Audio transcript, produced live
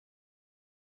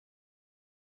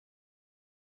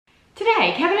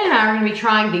Today, Kevin and I are going to be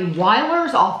trying the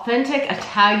Wyler's Authentic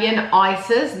Italian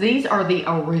Ices. These are the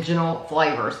original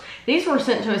flavors. These were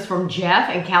sent to us from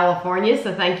Jeff in California,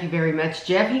 so thank you very much,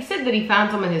 Jeff. He said that he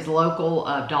finds them in his local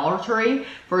Dollar Tree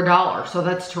for $1, so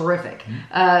that's terrific.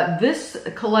 This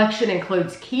collection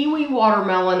includes Kiwi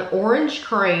Watermelon, Orange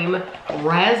Cream,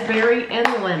 Raspberry, and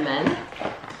Lemon.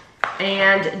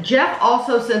 And Jeff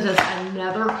also sent us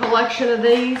another collection of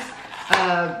these.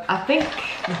 I think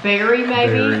berry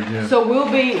maybe. Berry, yeah. So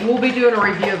we'll be doing a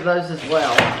review of those as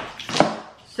well.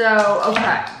 So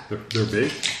okay. They're big?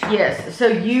 Yes. So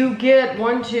you get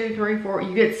 1, 2, 3, 4.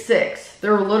 You get 6.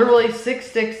 There are literally 6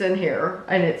 sticks in here,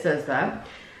 and it says that.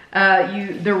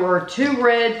 There were 2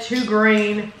 red, 2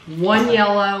 green, 1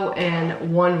 yellow,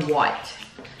 and 1 white.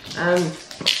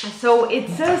 So it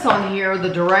says on here the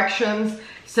directions.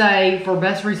 Say, for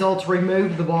best results,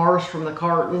 remove the bars from the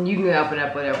carton. You can open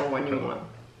up whatever one you want.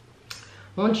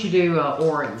 Once you do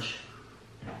orange.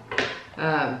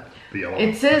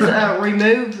 It says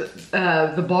remove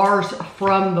the bars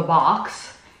from the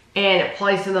box and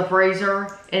place in the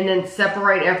freezer and then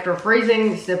separate after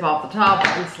freezing, snip off the top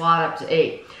and slide up to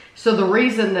eat. So the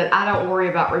reason that I don't worry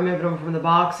about removing them from the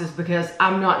box is because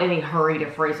I'm not in any hurry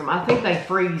to freeze them. I think they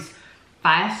freeze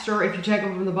faster if you take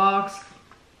them from the box.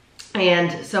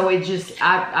 And so it just,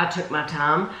 I took my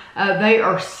time. They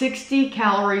are 60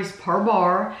 calories per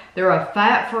bar. They're a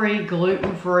fat-free,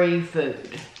 gluten-free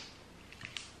food.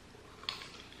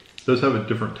 It does have a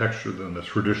different texture than the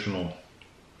traditional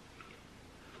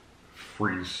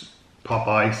freeze pop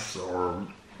ice or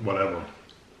whatever.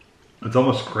 It's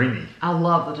almost creamy. I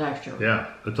love the texture. Yeah,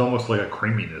 it's almost like a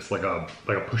creaminess, like a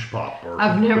push pop. Or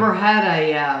I've never had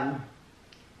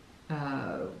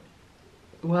a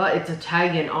well, it's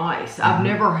Italian ice. I've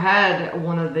never had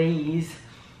one of these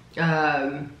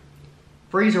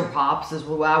freezer pops, is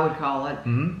what I would call it,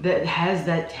 that has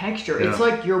that texture. Yeah. It's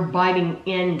like you're biting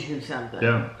into something.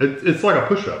 Yeah, it's like a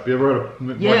push-up. You ever had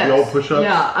like the old push-ups?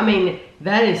 Yeah, I mean,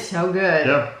 that is so good.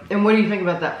 Yeah. And what do you think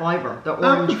about that flavor? The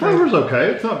orange the flavor's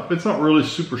okay. It's not really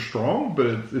super strong, but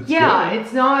it's yeah, good.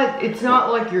 it's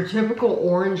not like your typical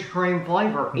orange cream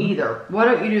flavor either. Why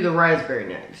don't you do the raspberry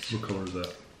next? What color is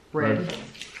that? Red.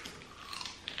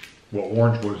 Well,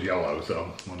 orange was yellow,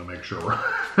 so I want to make sure.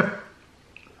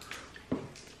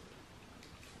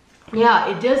 Yeah,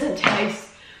 it doesn't taste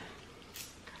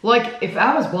like, if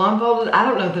I was blindfolded, I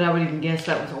don't know that I would even guess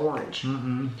that was orange.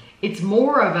 It's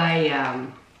more of a,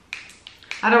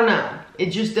 I don't know.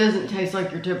 It just doesn't taste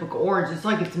like your typical orange. It's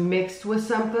like it's mixed with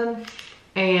something.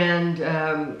 And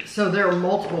so there are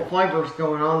multiple flavors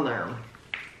going on there.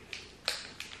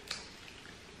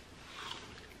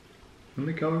 How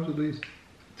many colors are these?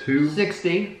 2?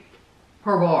 60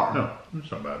 per bar. No, that's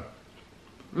not bad.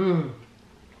 The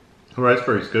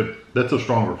raspberry's good. That's a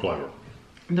stronger flavor.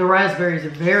 The raspberries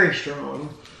are very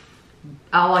strong.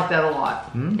 I like that a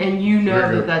lot. And you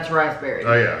know that's raspberry.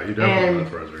 Oh yeah, you definitely know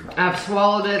that's raspberry. I've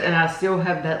swallowed it and I still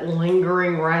have that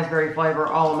lingering raspberry flavor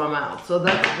all in my mouth. So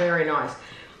that's very nice.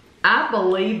 I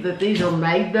believe that these are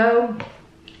made though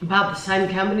by the same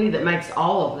company that makes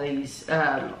all of these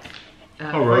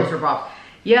freezer pops.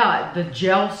 Yeah, the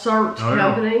Gel Cert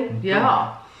company.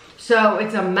 Yeah. So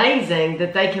it's amazing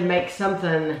that they can make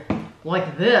something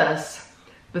like this,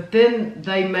 but then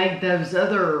they make those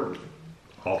other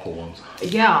awful ones.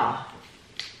 Yeah.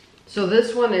 So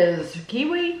this one is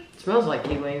kiwi. It smells like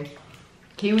kiwi.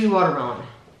 Kiwi watermelon.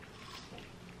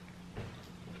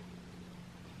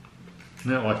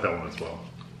 Yeah, I like that one as well.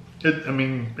 I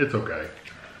mean, it's okay.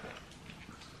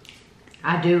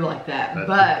 I do like that, That's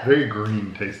but very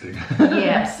green tasting.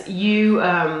 yes, you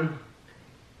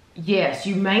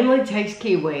mainly taste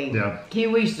kiwi. Yeah.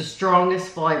 Kiwi's the strongest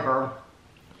flavor.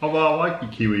 Although I like the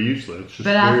kiwi usually, it's just.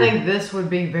 But I think this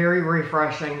would be very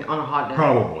refreshing on a hot day.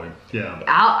 Probably, yeah.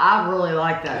 I really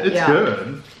like that. It's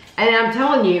good. And I'm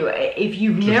telling you, if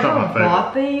you've never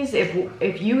bought these, if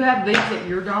you have these at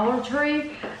your Dollar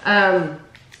Tree,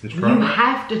 you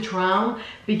have to try them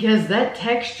because that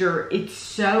texture, it's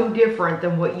so different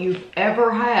than what you've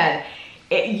ever had.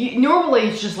 Normally,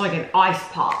 it's just like an ice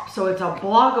pop. So it's a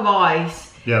block of ice.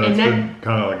 Yeah, that's been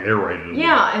kind of like aerated.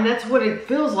 Yeah, and that's what it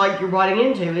feels like you're biting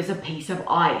into is a piece of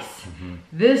ice.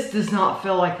 This does not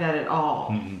feel like that at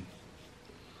all.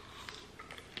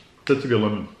 That's a good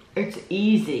lemon. It's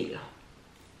easy.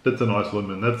 That's a nice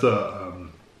lemon. That's a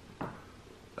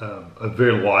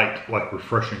very light, like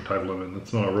refreshing type lemon.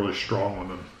 That's not a really strong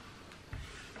lemon.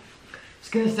 It's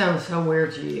gonna sound so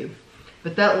weird to you,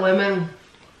 but that lemon,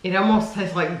 it almost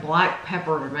tastes like black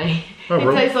pepper to me. Oh,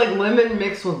 really? It tastes like lemon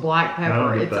mixed with black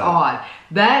pepper. It's odd.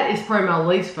 That is probably my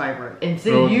least favorite. And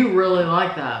see, you really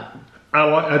like that.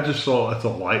 I just saw it's a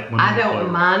light one. I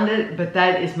don't mind it, but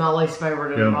that is my least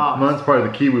favorite in the box. Mine's probably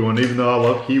the kiwi one, even though I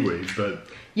love kiwi. But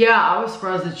yeah, I was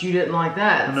surprised that you didn't like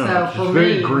that. No, so it's for just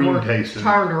very me, green we're tasting.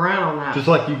 turned around on that. Just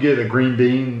like you get a green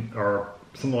bean or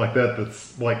something like that,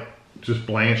 that's like just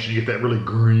blanched, you get that really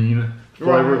green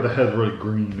flavor that has really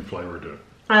green flavor to it.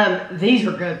 These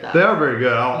are good though. They are very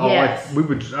good. Yes.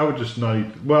 I would just not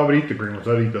eat. Well, I would eat the green ones.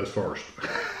 I'd eat those first.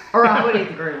 Or I would eat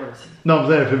the green ones. No, I'm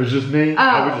saying if it was just me,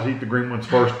 I would just eat the green ones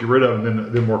first, get rid of them,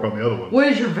 and then work on the other ones. What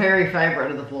is your very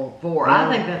favorite of the four?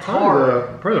 I think that's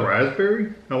hard. Probably the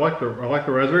raspberry. I like the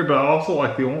raspberry, but I also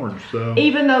like the orange. So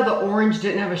even though the orange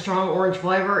didn't have a strong orange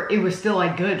flavor, it was still a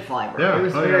good flavor. Yeah. It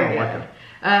was very good. I like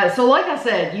it. So like I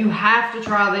said, you have to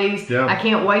try these. Yeah. I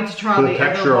can't wait to try the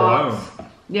texture other box. alone.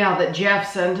 Yeah, that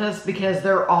Jeff sent us because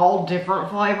they're all different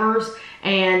flavors.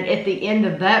 And at the end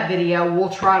of that video, we'll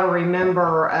try to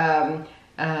remember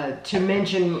to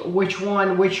mention which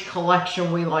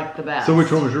collection we like the best. So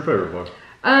which one was your favorite one?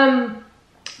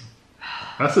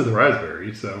 I said the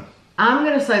raspberry, so. I'm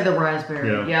going to say the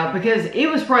raspberry, yeah, because it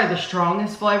was probably the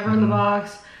strongest flavor in the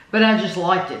box, but I just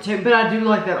liked it too. But I do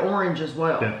like that orange as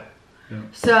well. Yeah. Yeah.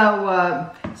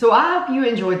 So I hope you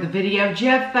enjoyed the video.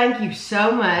 Jeff, thank you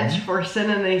so much for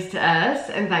sending these to us,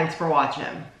 and thanks for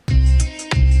watching.